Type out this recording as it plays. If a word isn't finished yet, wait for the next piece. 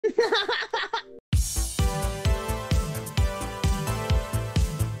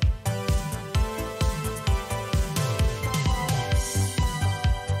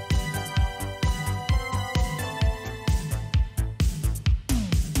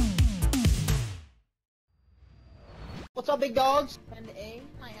What's up, big dogs? And A,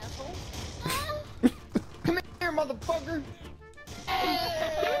 my asshole. Come here, motherfucker.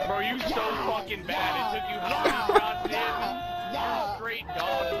 Bro, you so fucking bad. It took you how many goddamn straight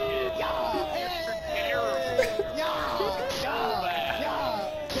dog shit. You're terrible. So bad.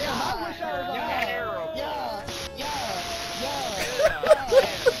 Damn, I wish I was Terrible.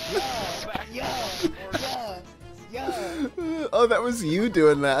 Oh, that was you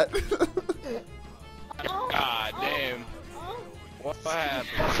doing that. God damn. What happened?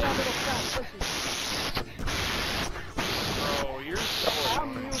 Bro, you're so I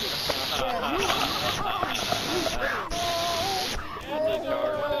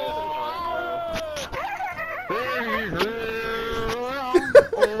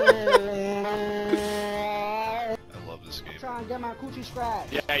love this game. trying to get my coochie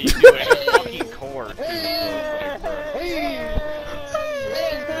scratched. Yeah, you do it. It's fucking core.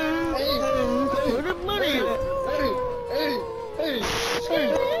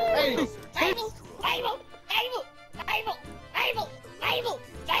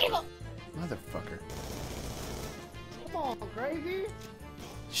 Motherfucker. Come on, Gravy.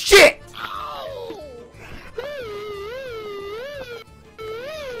 Shit!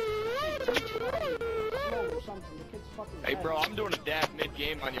 Hey, bro, I'm doing a dab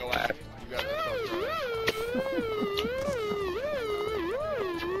mid-game on your ass. You guys are so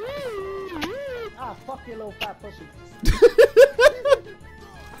Ah, fuck your little fat pussy.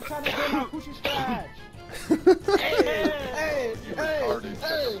 I'm trying to get my coochie scratch.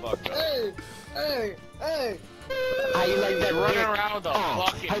 Hey. How you like that running around with a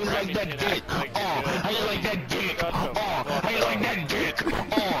fucking how you like that dick? How you like that dick? How you like that dick?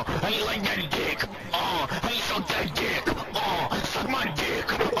 How you like that dick? How you suck that dick? Suck my dick.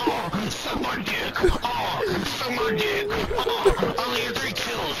 Suck my dick. Suck my dick. Only 3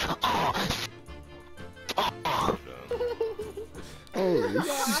 kills. Holy Yo, I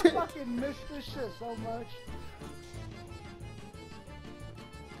shit. fucking miss this shit so much.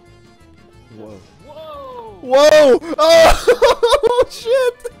 Whoa. Whoa! Whoa! Oh,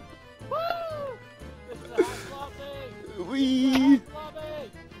 shit! Woo! This is a hot lobby! Wee! Hot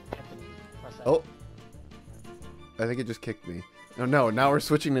lobby! Oh. I think it just kicked me. Oh no, now we're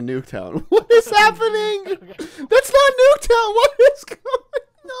switching to Nuketown. What is happening? That's not Nuketown! What is going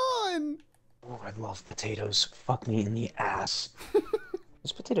on? Oh, I love potatoes. Fuck me in the ass.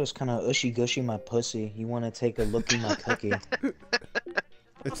 This potato's kind of ushy-gushy my pussy. You want to take a look in my cookie?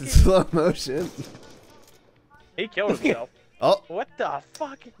 It's in slow motion. He killed himself. Oh, What the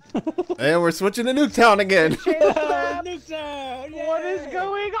fuck? and we're switching to Nuketown again. What is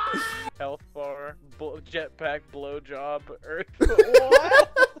going on? Health bar, jetpack, blowjob, earth. What?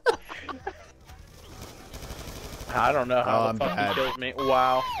 I don't know how I'm the fuck bad. he killed me.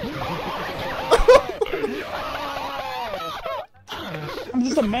 Wow. I'm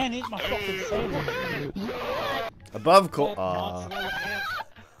just a man eating my fucking sandwich. Above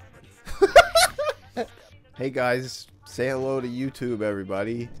Hey guys, say hello to YouTube,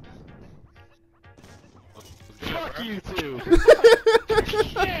 everybody. Fuck you two.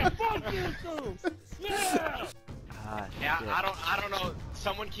 Yeah, fuck you too! Yeah! Yeah, I don't know.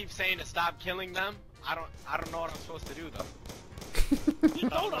 Someone keeps saying to stop killing them. I don't know what I'm supposed to do though. You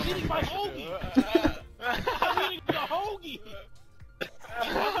don't, I'm eating my hoagie! I'm eating the hoagie!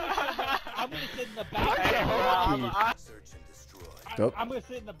 I'm gonna sit in the back of the Nope. I'm gonna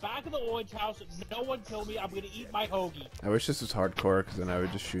sit in the back of the orange house, no one kill me, I'm gonna eat my hoagie. I wish this was hardcore, because then I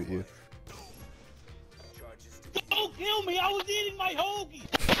would just shoot you. Don't kill me, I was eating my hoagie!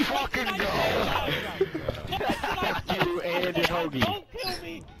 Fucking go! Fuck you and your hoagie. Don't kill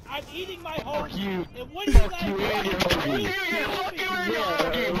me, I'm eating my hoagie! Fuck you. And what Fuck you and your hoagie. Fuck you and your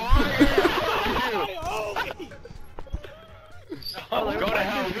hoagie, my hoagie! Go to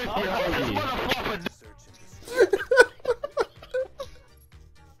hell with your hoagie.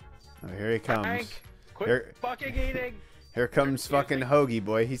 Oh, here he comes. Frank, quit Here- fucking eating. Here comes fucking Hoagie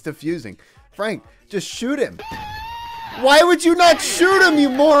boy. He's defusing. Frank, just shoot him. Why would you not shoot him, you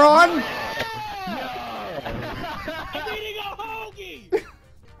moron? I'm eating a hoagie!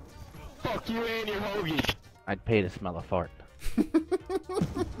 Fuck you and your hoagie. I'd pay to smell a fart.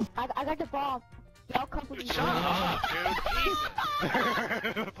 I got the ball. Y'all come with me. Shut up, dude. Jesus.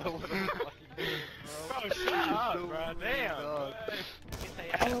 Bro, shut up, bro. Damn.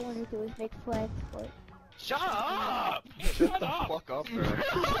 All I want to do is make friends, but... Shut up. Shut up! Fuck up, bro.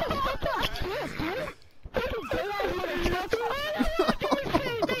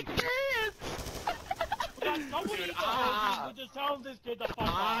 Just tell this kid to fuck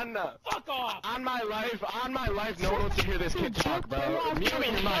off. Fuck off! On my life, no one wants to hear this kid talk, bro. Mute your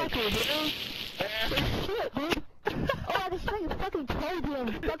mic. Oh, this thing is fucking crazy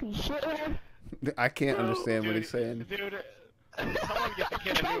and fucking shithead. I can't understand what he's saying. Dude, someone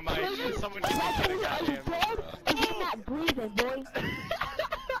get a new mic. Someone get a goddamn. And you're not breathing, boy.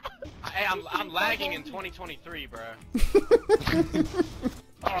 Hey, I'm lagging in 2023, bro.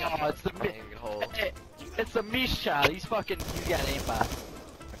 Oh, it's the Misha. He's fucking. You got aimbot.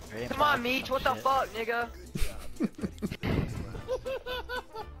 Come on, Meech, what the fuck, nigga?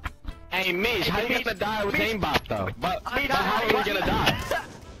 Hey, Mitch, how you gonna die with aimbot though? But how are we gonna die?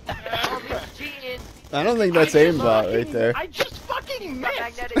 Cheating. I don't think that's aimbot right there. I just fucking missed.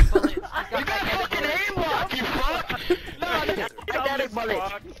 Magnetic bullets. You got fucking aimbot, you fuck! No, magnetic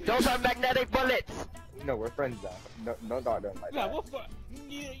bullets. Those are magnetic bullets. No, we're friends now. No, don't like Yeah, that. what fuck?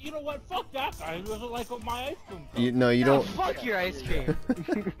 You know what? Fuck that guy. He doesn't like my ice cream. No, you don't. Fuck your ice cream.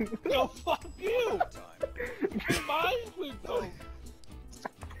 Yo, fuck you. It's my ice cream cone.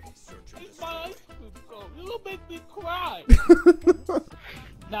 It's my ice cream cone. You'll make me cry.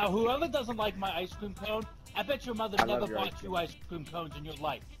 Now, whoever doesn't like my ice cream cone, I bet your mother never bought you ice cream cones in your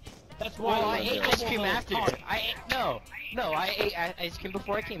life. That's why. Well, I ate ice cream after. I ate ice cream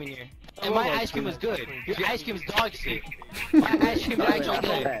before I came in here. And my ice cream was good. Your ice cream is dog shit. My ice cream is actually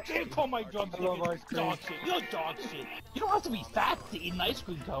good. Don't call my drumstick dog shit. You're dog shit. You don't have to be fat to eat an ice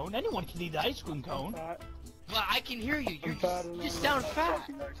cream cone. Anyone can eat an ice cream cone. Well, I can hear you. You just sound fat.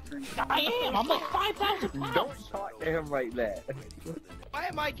 I am. I'm like 5,000 pounds. Don't talk to him like that. Why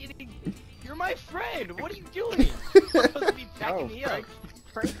am I getting? You're my friend. What are you doing? You're supposed to be backing me up.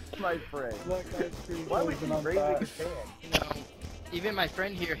 Frank's my friend. Why would you raise a fan? You know, even my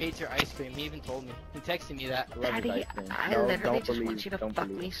friend here hates your ice cream. He even told me. He texted me that. Daddy, I literally just want you to fuck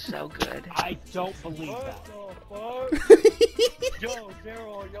me so good. I don't believe that. What the fuck? Yo,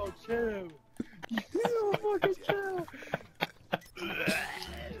 Daryl, yo, chill. Yo, fucking chill.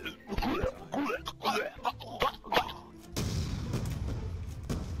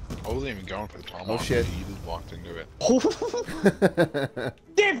 I wasn't even going for the tomahawk. Oh shit. He just walked into it.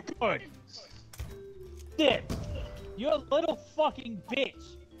 Div good. Div, you're a little fucking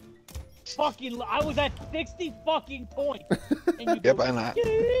bitch. Fucking, I was at 60 fucking points. And you Yeah, go, but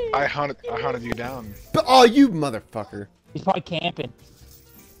I hunted you down. Oh, you motherfucker. He's probably camping.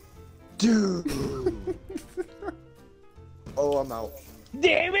 Dude. Oh, I'm out.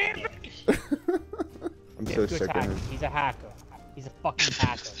 Damn it! I'm so sick of him. He's a hacker. He's a fucking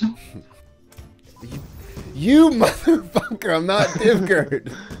hacker. You motherfucker, I'm not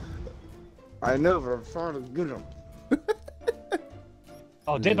Divgard. I know, but I'm trying to get him.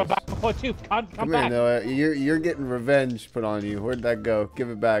 Oh, Div, I'm back before two. Come Come here, back. Noah. You're getting revenge put on you. Where'd that go? Give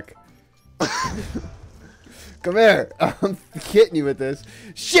it back. Come here. I'm hitting you with this.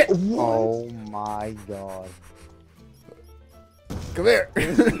 Shit! Oh my god. Come here.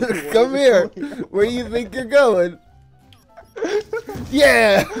 Come here. Where do you think you're going?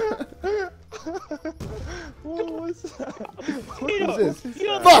 Yeah! What was that? What is this? You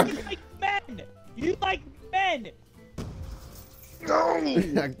don't Fuck! like men! You like men! No! I I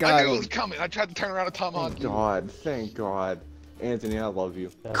knew got it was him. coming. I tried to turn around and tomahawk Thank you. God, thank God. Anthony, I love you.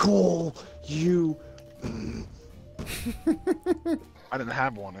 Cool, you. I didn't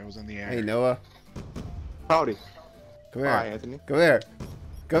have one. It was in the air. Hey, Noah. Howdy. Come here. Hi, Anthony. Come here.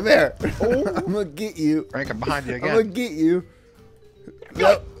 Come here. Oh. I'm gonna get you. Frank, I'm behind you I'm gonna again. get you.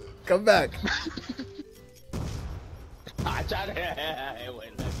 No. Come back. I tried to. It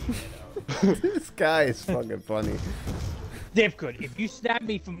wouldn't let me, This guy is fucking funny. Divgood, if you snap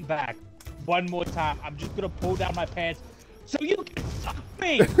me from back one more time, I'm just gonna pull down my pants so you can suck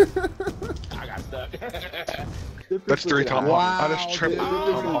me! I got stuck. That's 3 tomahawks. I just This tripled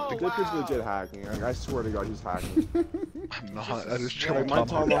tomahawk. is legit hacking. Like, I swear to God, he's hacking. I'm not. I just Like, tripled my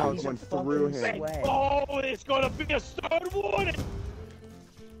tomahawk. tomahawk went through him. Oh, it's gonna be a stern warning!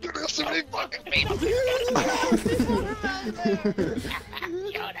 There's so many fucking people. Yo,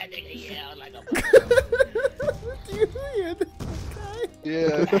 that nigga yelled like a. Do you hear this guy?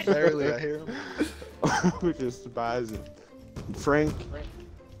 Yeah, barely. I hear him. We're just spazzing. Frank,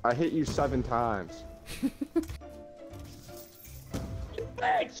 I hit you 7 times.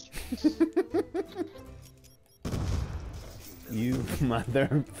 Bitch! You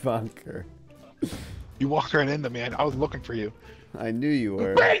motherfucker. You walked right into me. I was looking for you. I knew you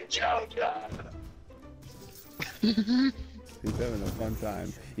were. Great job! He's having a fun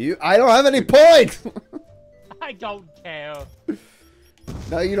time. I don't have any points! I don't care.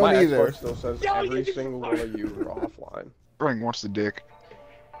 No, you don't My either. Xbox still says Yo, every you single one of you are offline. Frank wants the dick.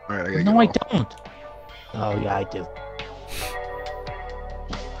 Alright, I gotta No, go. I don't. Oh, yeah, I do.